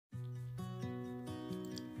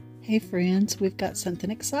Hey friends, we've got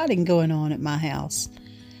something exciting going on at my house.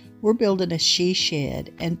 We're building a she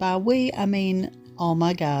shed, and by we, I mean all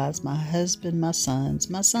my guys, my husband, my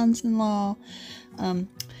sons-in-law.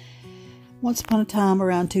 Once upon a time,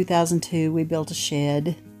 around 2002, we built a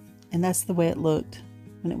shed, and that's the way it looked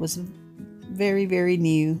when it was very, very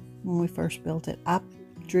new when we first built it. I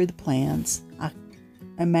drew the plans. I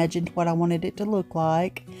imagined what I wanted it to look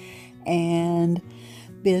like, and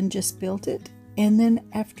Ben just built it. And then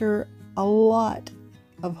after a lot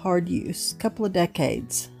of hard use, a couple of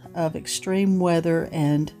decades of extreme weather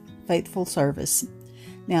and faithful service.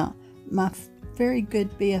 Now, my very good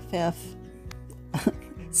BFF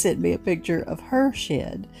sent me a picture of her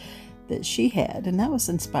shed that she had, and that was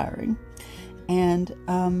inspiring. And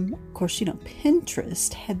of course,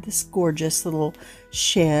 Pinterest had this gorgeous little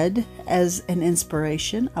shed as an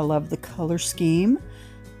inspiration. I love the color scheme.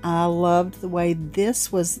 I loved the way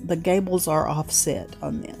the gables are offset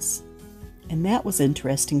on this. And that was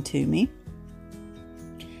interesting to me.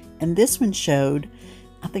 And this one showed,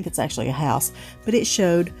 I think it's actually a house, but it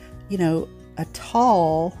showed, a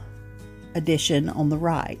tall addition on the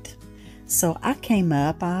right. So I came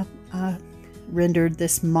up, I rendered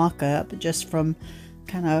this mock-up just from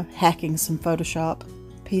kind of hacking some Photoshop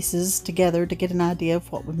pieces together to get an idea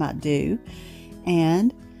of what we might do.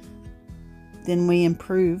 And then we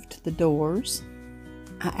improved the doors.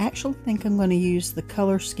 I actually think I'm going to use the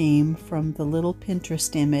color scheme from the little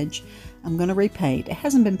Pinterest image. I'm going to repaint. It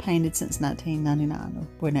hasn't been painted since 1999 or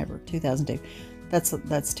whenever, 2002.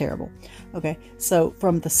 That's terrible. Okay, so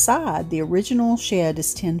from the side, the original shed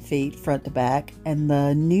is 10 feet front to back, and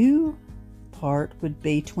the new part would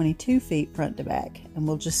be 22 feet front to back, and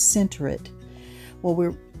we'll just center it.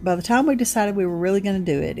 Well, by the time we decided we were really going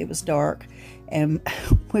to do it, it was dark, and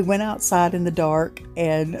we went outside in the dark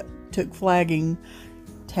and took flagging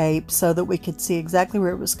tape so that we could see exactly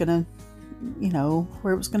where it was going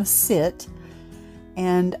to, sit.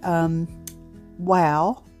 And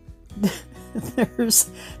wow,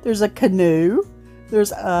 there's a canoe,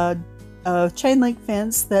 there's a chain link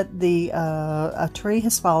fence that a tree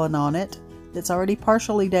has fallen on it that's already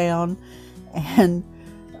partially down, and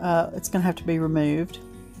it's going to have to be removed.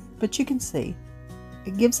 But you can see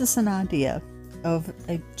it gives us an idea of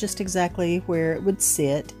just exactly where it would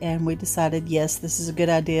sit, and we decided, yes, this is a good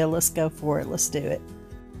idea, let's go for it, let's do it.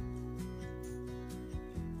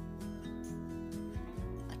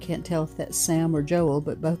 I can't tell if that's Sam or Joel,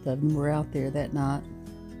 but both of them were out there that night.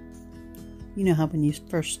 You know how when you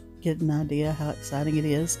first get an idea how exciting it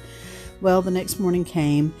is? Well, the next morning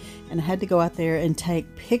came, and I had to go out there and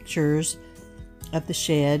take pictures of the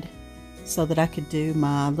shed so that I could do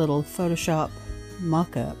my little Photoshop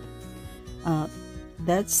mock-up.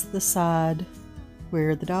 That's the side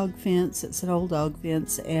where the dog fence, it's an old dog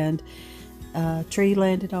fence, and a tree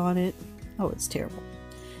landed on it. Oh, it's terrible.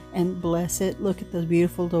 And bless it, look at those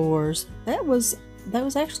beautiful doors. That was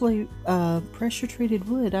actually pressure treated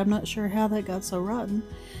wood. I'm not sure how that got so rotten.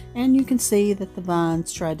 And you can see that the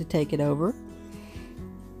vines tried to take it over.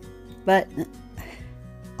 But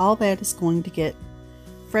all that is going to get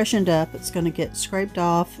freshened up. It's going to get scraped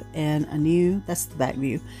off, and that's the back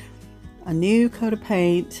view, a new coat of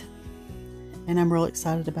paint, and I'm real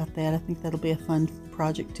excited about that. I think that'll be a fun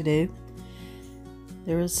project to do.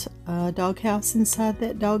 There's a doghouse inside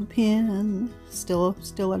that dog pen, still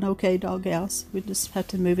an okay doghouse. We just have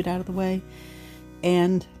to move it out of the way.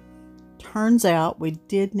 And turns out we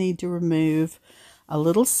did need to remove a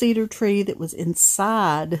little cedar tree that was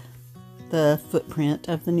inside the footprint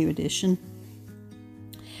of the new addition.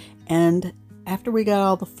 And after we got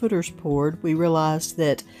all the footers poured, we realized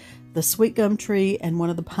that the sweet gum tree and one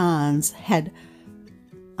of the pines had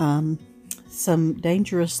some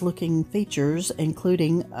dangerous looking features,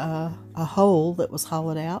 including a hole that was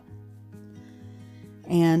hollowed out.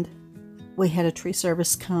 And we had a tree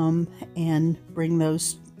service come and bring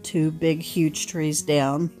those two big, huge trees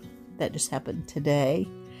down. That just happened today.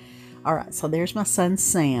 All right, so there's my son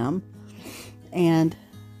Sam. And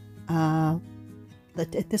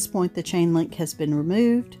at this point, the chain link has been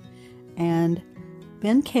removed, and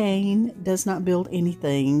Ben Cain does not build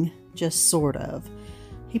anything, just sort of.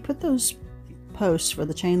 He put those posts for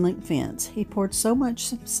the chain link fence. He poured so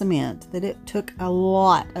much cement that it took a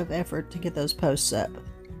lot of effort to get those posts up.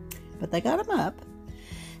 But they got them up.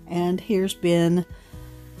 And here's Ben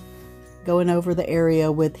going over the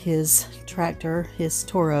area with his tractor, his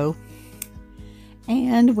Toro.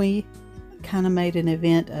 And we kind of made an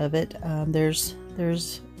event of it.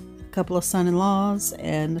 There's a couple of son-in-laws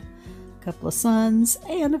and a couple of sons,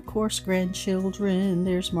 and of course grandchildren.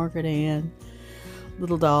 There's Margaret Ann,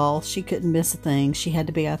 little doll. She couldn't miss a thing. She had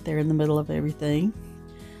to be out there in the middle of everything.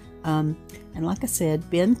 And like I said,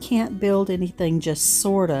 Ben can't build anything just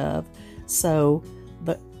sort of. So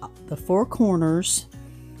the four corners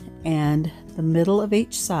and the middle of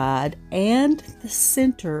each side and the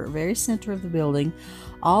center, very center of the building,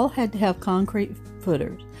 all had to have concrete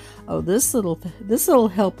footers. Oh, this little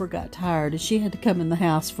helper got tired and she had to come in the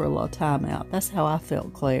house for a little time out. That's how I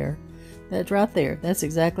felt, Claire. That's right there. That's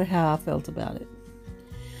exactly how I felt about it.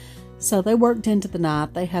 So they worked into the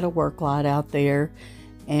night. They had a work light out there,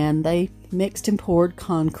 and they mixed and poured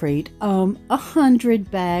concrete. 100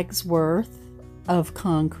 bags worth of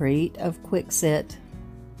concrete, of quickset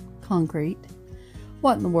concrete.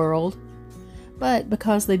 What in the world? But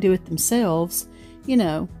because they do it themselves, you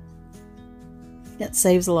know, that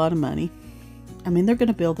saves a lot of money. I mean, they're going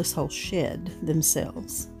to build this whole shed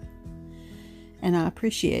themselves, and I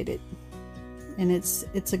appreciate it, and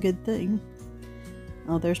it's a good thing.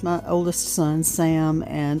 Oh, there's my oldest son, Sam,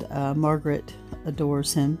 and Margaret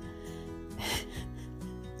adores him.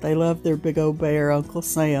 They love their big old bear, Uncle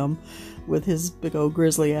Sam, with his big old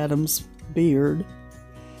Grizzly Adams beard.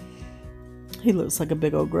 He looks like a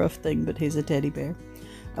big old gruff thing, but he's a teddy bear.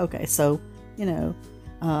 Okay, so, you know,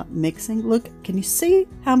 mixing. Look, can you see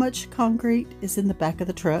how much concrete is in the back of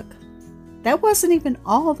the truck? That wasn't even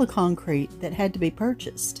all the concrete that had to be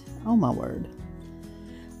purchased. Oh my word.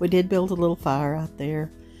 We did build a little fire out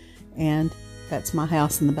there, and that's my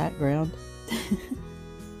house in the background.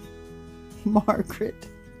 Margaret,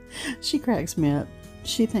 she cracks me up.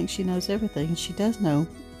 She thinks she knows everything, and she does know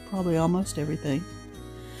probably almost everything.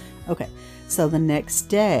 Okay, so the next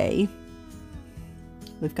day,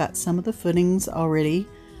 we've got some of the footings already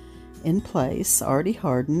in place, already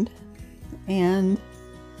hardened, and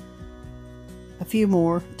a few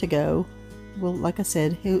more to go. Well, like I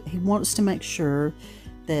said, he wants to make sure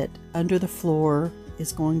that under the floor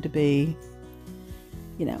is going to be,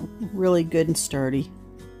 you know, really good and sturdy.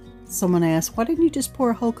 Someone asked, why didn't you just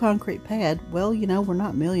pour a whole concrete pad? Well, you know, we're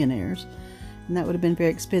not millionaires, and that would have been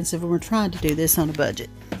very expensive, and we're trying to do this on a budget.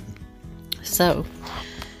 So,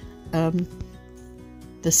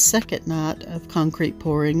 the second night of concrete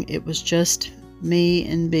pouring, it was just me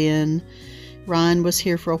and Ben. Ryan was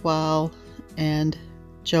here for a while, and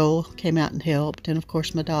Joel came out and helped, and of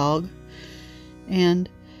course my dog. And,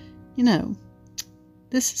 you know,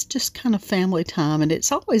 this is just kind of family time, and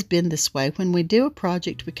it's always been this way. When we do a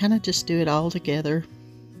project, we kind of just do it all together.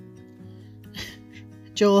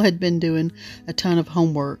 Joel had been doing a ton of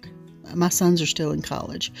homework. My sons are still in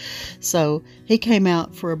college, so he came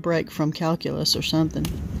out for a break from calculus or something,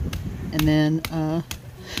 and then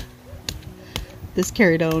this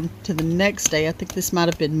carried on to the next day. I think this might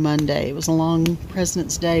have been Monday. It was a long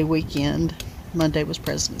President's Day weekend. Monday was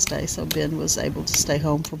President's Day, so Ben was able to stay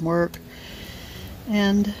home from work.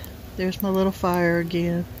 And there's my little fire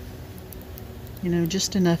again. You know,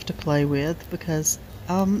 just enough to play with, because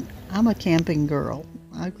I'm a camping girl.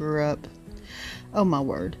 I grew up, oh my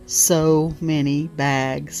word, so many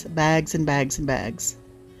bags and bags and bags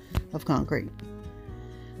of concrete.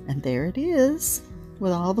 And there it is,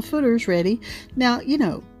 with all the footers ready. Now, you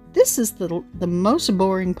know, this is the most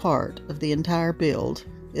boring part of the entire build,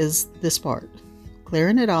 is this part.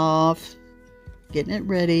 Clearing it off, getting it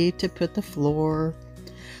ready to put the floor.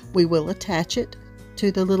 We will attach it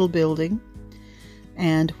to the little building,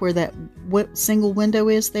 and where that single window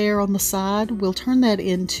is there on the side, we'll turn that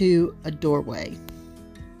into a doorway.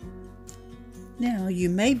 Now, you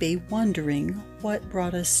may be wondering what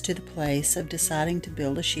brought us to the place of deciding to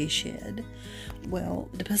build a she shed. Well,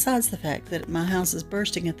 besides the fact that my house is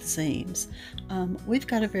bursting at the seams, we've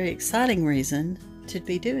got a very exciting reason to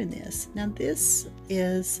be doing this. Now, this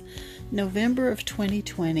is November of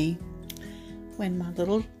 2020, when my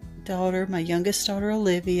little daughter, my youngest daughter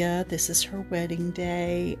Olivia, this is her wedding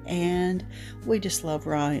day, and we just love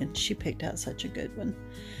Ryan. She picked out such a good one.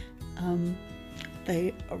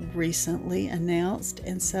 They recently announced,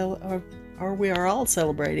 and so we are all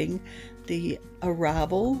celebrating the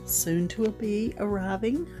arrival, soon to be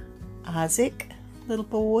arriving, Isaac, little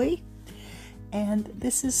boy. And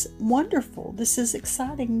this is wonderful. This is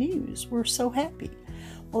exciting news. We're so happy.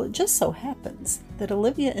 Well, it just so happens that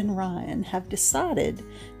Olivia and Ryan have decided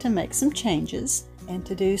to make some changes and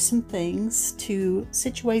to do some things to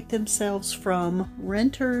situate themselves from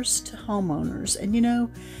renters to homeowners. And you know,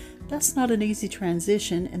 that's not an easy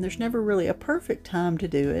transition, and there's never really a perfect time to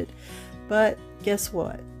do it. But guess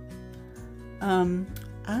what?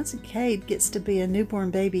 Isaac Cade gets to be a newborn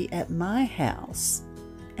baby at my house.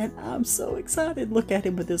 And I'm so excited. Look at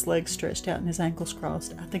him with his legs stretched out and his ankles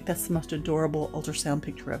crossed. I think that's the most adorable ultrasound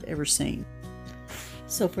picture I've ever seen.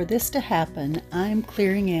 So for this to happen, I'm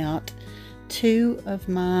clearing out 2 of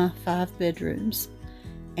my 5 bedrooms.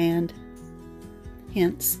 and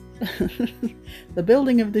hence the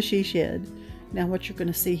building of the she shed. Now what you're going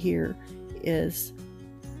to see here is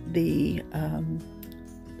the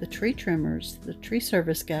tree trimmers, the tree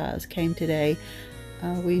service guys came today.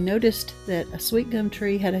 We noticed that a sweet gum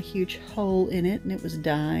tree had a huge hole in it and it was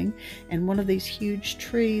dying, and one of these huge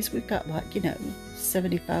trees, we've got like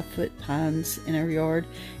 75-foot pines in our yard,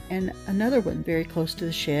 and another one very close to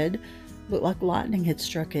the shed looked like lightning had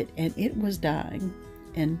struck it and it was dying,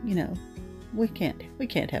 and we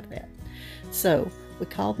can't have that. So we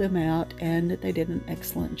called them out and they did an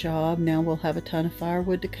excellent job. Now we'll have a ton of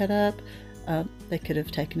firewood to cut up. They could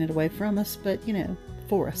have taken it away from us, but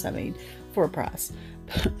for us, for a price.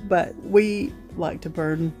 But we like to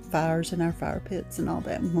burn fires in our fire pits and all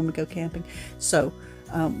that when we go camping. So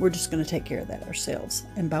we're just going to take care of that ourselves.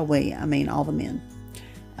 And by we, I mean all the men.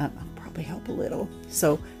 I'll probably help a little.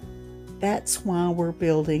 So that's why we're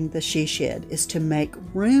building the she shed, is to make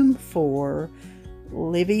room for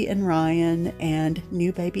Livy and Ryan and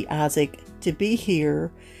new baby Isaac to be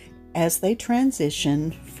here as they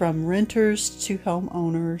transition from renters to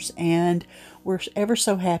homeowners. And we're ever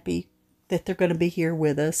so happy that they're going to be here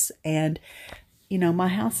with us. And my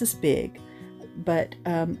house is big, but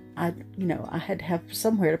I had to have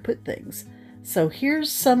somewhere to put things. So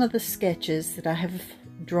here's some of the sketches that I have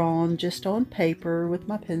drawn just on paper with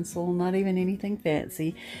my pencil, not even anything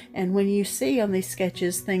fancy. And when you see on these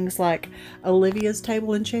sketches things like Olivia's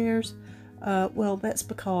table and chairs, well, that's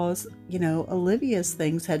because Olivia's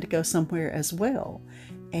things had to go somewhere as well.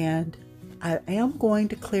 And I am going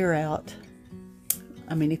to clear out,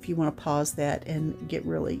 if you want to pause that and get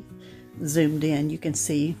really zoomed in, you can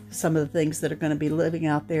see some of the things that are going to be living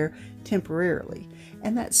out there temporarily.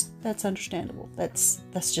 And that's understandable. That's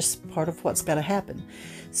just part of what's got to happen.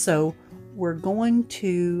 So we're going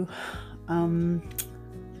to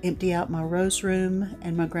empty out my Rose room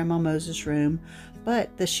and my Grandma Moses room,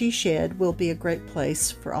 but the she shed will be a great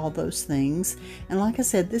place for all those things. And like I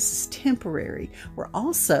said, this is temporary. We're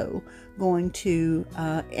also going to,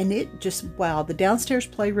 the downstairs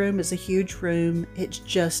playroom is a huge room. It's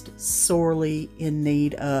just sorely in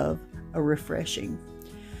need of a refreshing.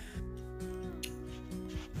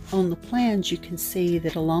 On the plans, you can see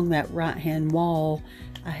that along that right-hand wall,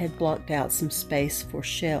 I had blocked out some space for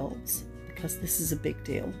shelves, because this is a big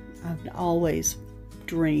deal. I've always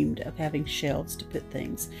dreamed of having shelves to put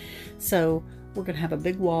things. So we're going to have a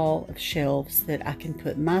big wall of shelves that I can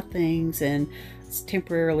put my things, and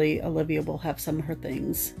temporarily Olivia will have some of her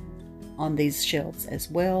things on these shelves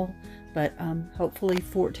as well. But hopefully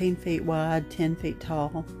 14 feet wide, 10 feet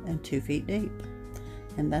tall, and 2 feet deep.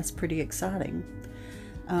 And that's pretty exciting.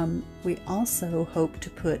 We also hope to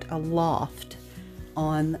put a loft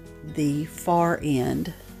on the far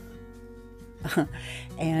end,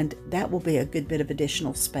 and that will be a good bit of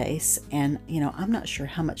additional space. And I'm not sure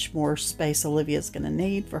how much more space Olivia's going to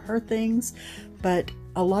need for her things, but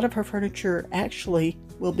a lot of her furniture actually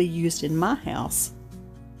will be used in my house,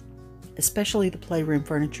 especially the playroom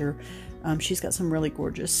furniture. She's got some really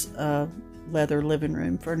gorgeous leather living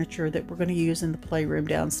room furniture that we're going to use in the playroom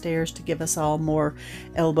downstairs to give us all more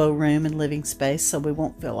elbow room and living space, so we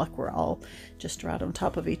won't feel like we're all just right on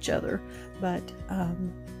top of each other. But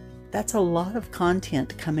that's a lot of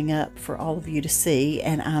content coming up for all of you to see,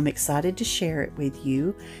 and I'm excited to share it with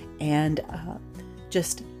you. And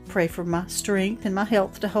just pray for my strength and my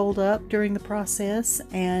health to hold up during the process.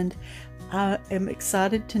 And I am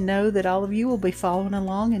excited to know that all of you will be following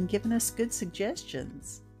along and giving us good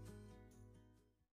suggestions.